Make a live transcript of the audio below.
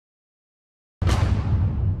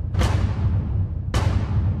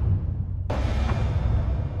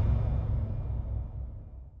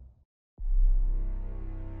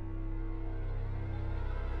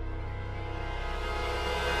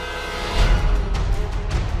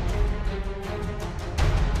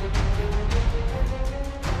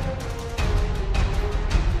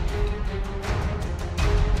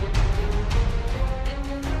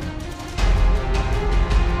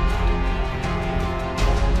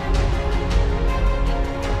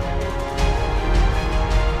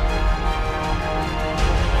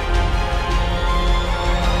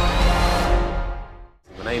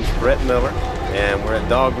Brett Miller, and we're at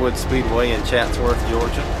Dawgwood Speedway in Chatsworth,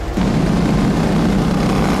 Georgia.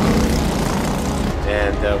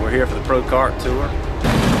 And we're here for the Pro Kart Tour.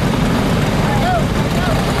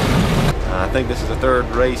 I think this is the third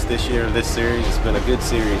race this year of this series. It's been a good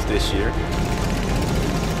series this year.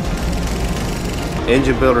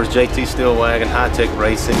 Engine builders JT Steelwagon, high-tech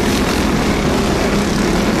racing.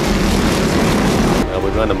 We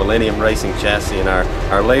run the Millennium Racing chassis, and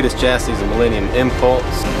our latest chassis is the Millennium Impulse.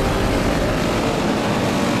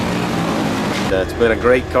 It's been a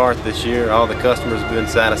great kart this year. All the customers have been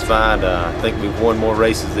satisfied. I think we've won more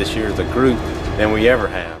races this year as a group than we ever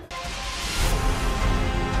have.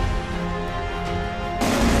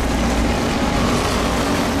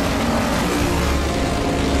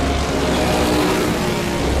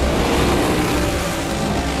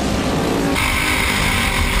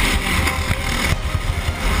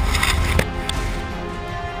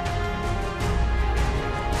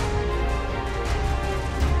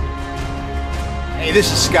 Hey,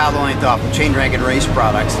 this is Scott Lointoff from Chain Dragon Race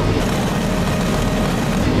Products.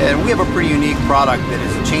 And we have a pretty unique product that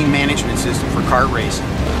is a chain management system for kart racing.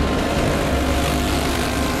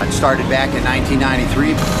 It started back in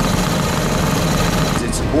 1993.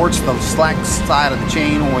 It supports the slack side of the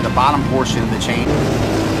chain or the bottom portion of the chain.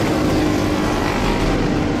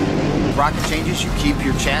 Rocket changes, you keep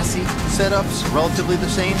your chassis setups relatively the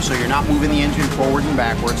same, so you're not moving the engine forward and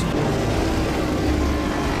backwards.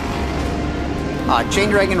 Chain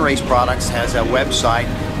Dragon Race Products has a website.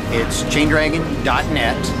 It's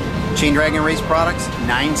chaindragon.net. Chain Dragon Race Products,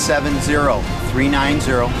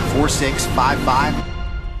 970-390-4655.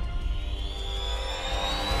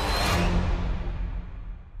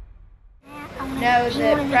 Know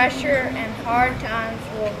that pressure and hard times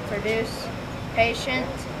will produce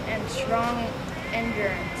patience and strong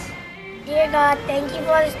endurance. Dear God, thank you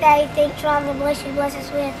for this day. Thank you for all the blessings you bless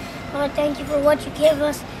us with. Lord, thank you for what you give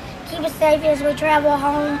us. Keep us safe as we travel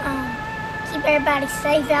home. Keep everybody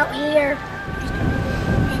safe out here.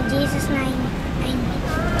 In Jesus' name, amen.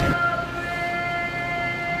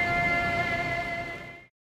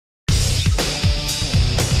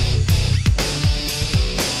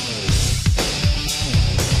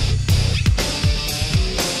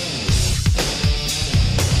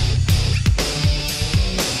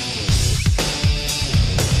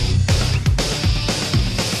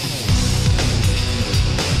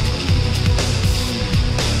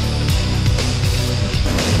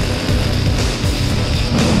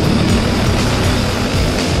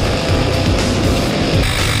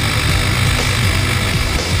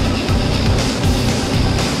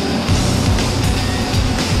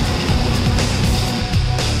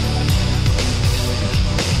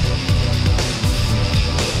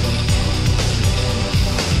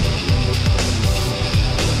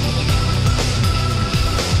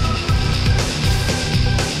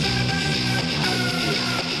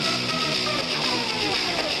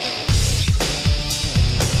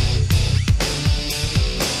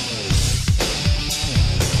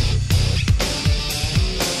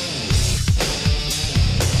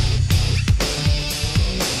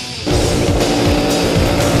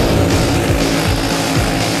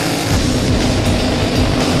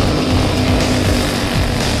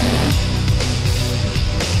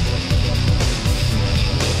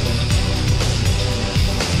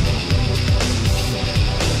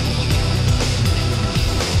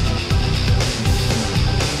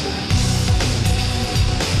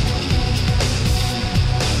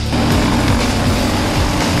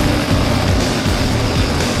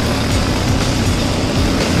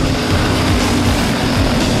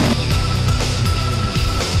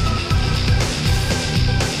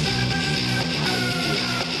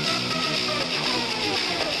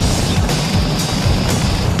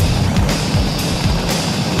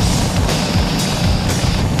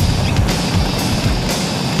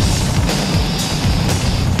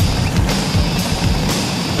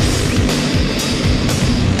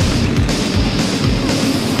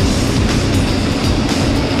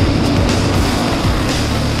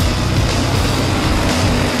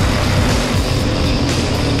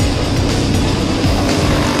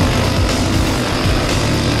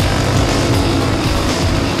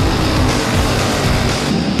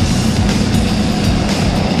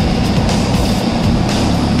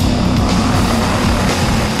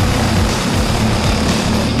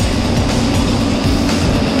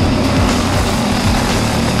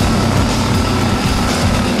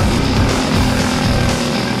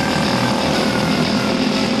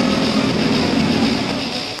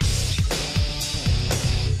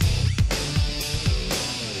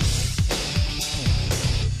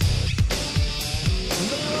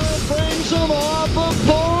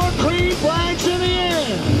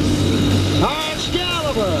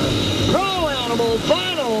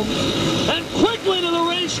 final. And quickly to the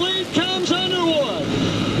race lead comes Underwood.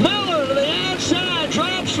 Miller to the outside,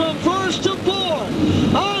 drops from first to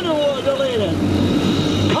fourth. Underwood to lead it.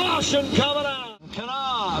 Caution coming out.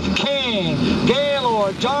 Knopf, King,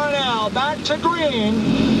 Gaylord, Darnell, back to Green.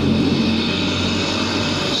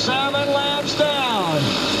 7 laps down,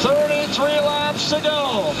 33 laps to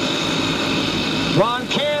go. Ron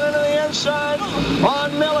Cannon to the inside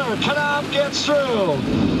on Miller. Knopf gets through.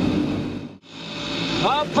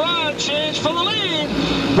 Up front, change for the lead.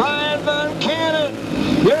 Brian Van Cannon,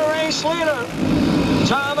 your race leader.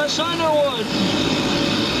 Thomas Underwood.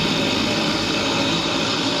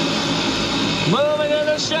 Moving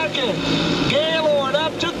into second. Gaylord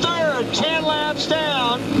up to third. 10 laps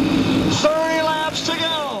down. 30 laps to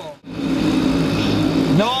go.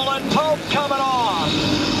 Nolan Pope coming off.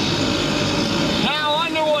 Now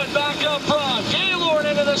Underwood back up front. Gaylord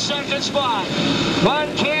into the second spot.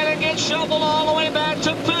 Van Cannon gets shuffled all the way back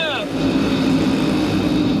to fifth.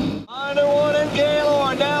 Underwood and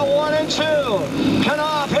Gaylord now 1 and 2.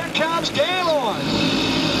 Knopf, here comes Gaylord.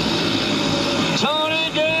 Tony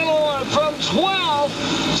Gaylord from 12th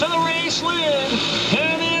to the race lead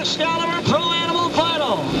in the Excalibur Pro Animal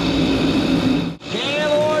Final.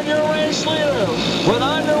 Gaylord, your race leader, with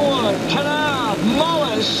Underwood, Knopf,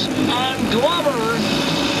 Mullis, and Glover.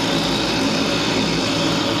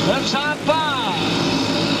 The top 5.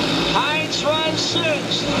 Heinz runs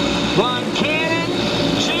 6th. Von Cannon,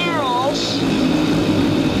 Gerald's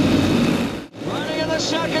running in the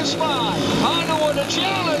second spot. Underwood to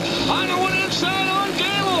challenge. Underwood inside on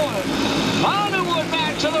Gaylord. Underwood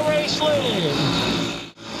back to the race lead.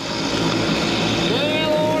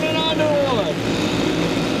 Gaylord and Underwood.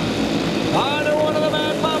 Underwood in the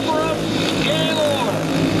back bumper of Gaylord.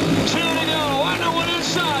 2 to go. Underwood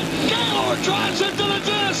inside. Gaylord drives it to the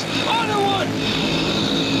disc. Underwood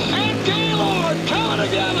and Gaylord coming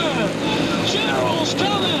together. Gerald's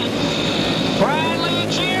coming. Bradley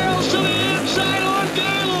and Gerald's to the inside on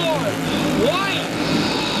Gaylord.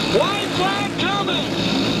 White, black coming.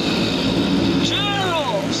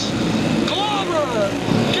 Gerald's, Glover,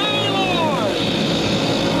 Gaylord.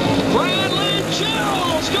 Bradley and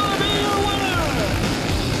Gerald's gonna be your winner.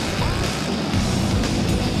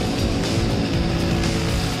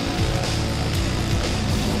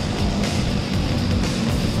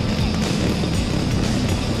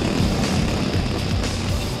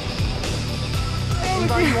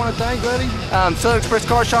 Anybody you want to thank, buddy? Southern Express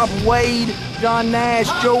Car Shop, Wade, John Nash,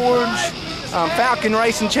 George, Falcon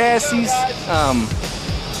Racing Chassis.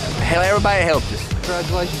 Hell, everybody helped us.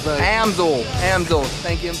 Congratulations, buddy. Amsoil,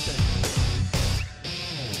 thank you.